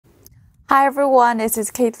Hi everyone, this is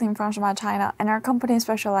Caitlin from Shumatt, China, and our company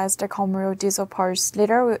specializes in commercial diesel parts.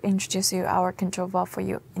 Later, we'll introduce you our control valve for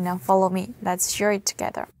you. And now follow me. Let's share it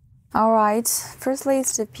together. Alright, firstly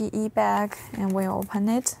it's the PE bag, and we'll open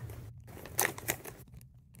it.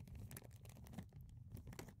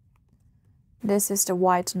 This is the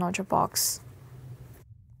white nozzle box.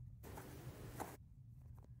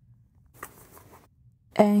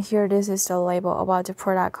 And here this is the label about the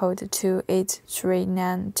product code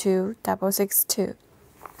 283926662.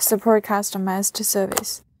 Support customized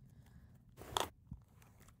service.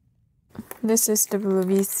 This is the blue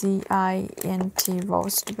wrranty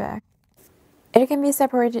roast bag. It can be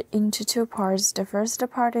separated into two parts. The first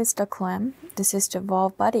part is the clamp. This is the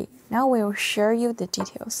valve body. Now we'll share you the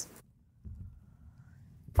details.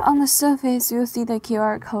 On the surface, you'll see the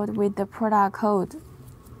QR code with the product code.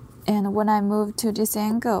 And when I move to this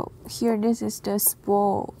angle, here this is the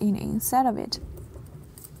spool inside of it.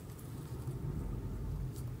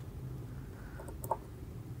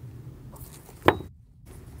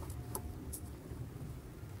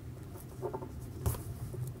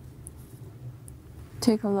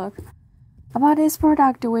 Take a look. About this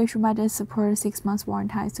product, we Shumatt support 6 months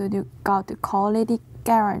warranty, so you got the quality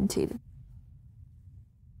guaranteed.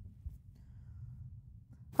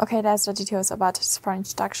 Okay, that's the details about this product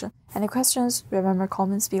introduction. Any questions? Remember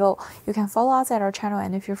comments below. You can follow us at our channel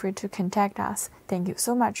and feel free to contact us. Thank you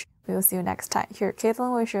so much. We will see you next time. Here,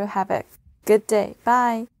 Caitlin, wish you have a good day.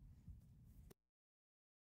 Bye.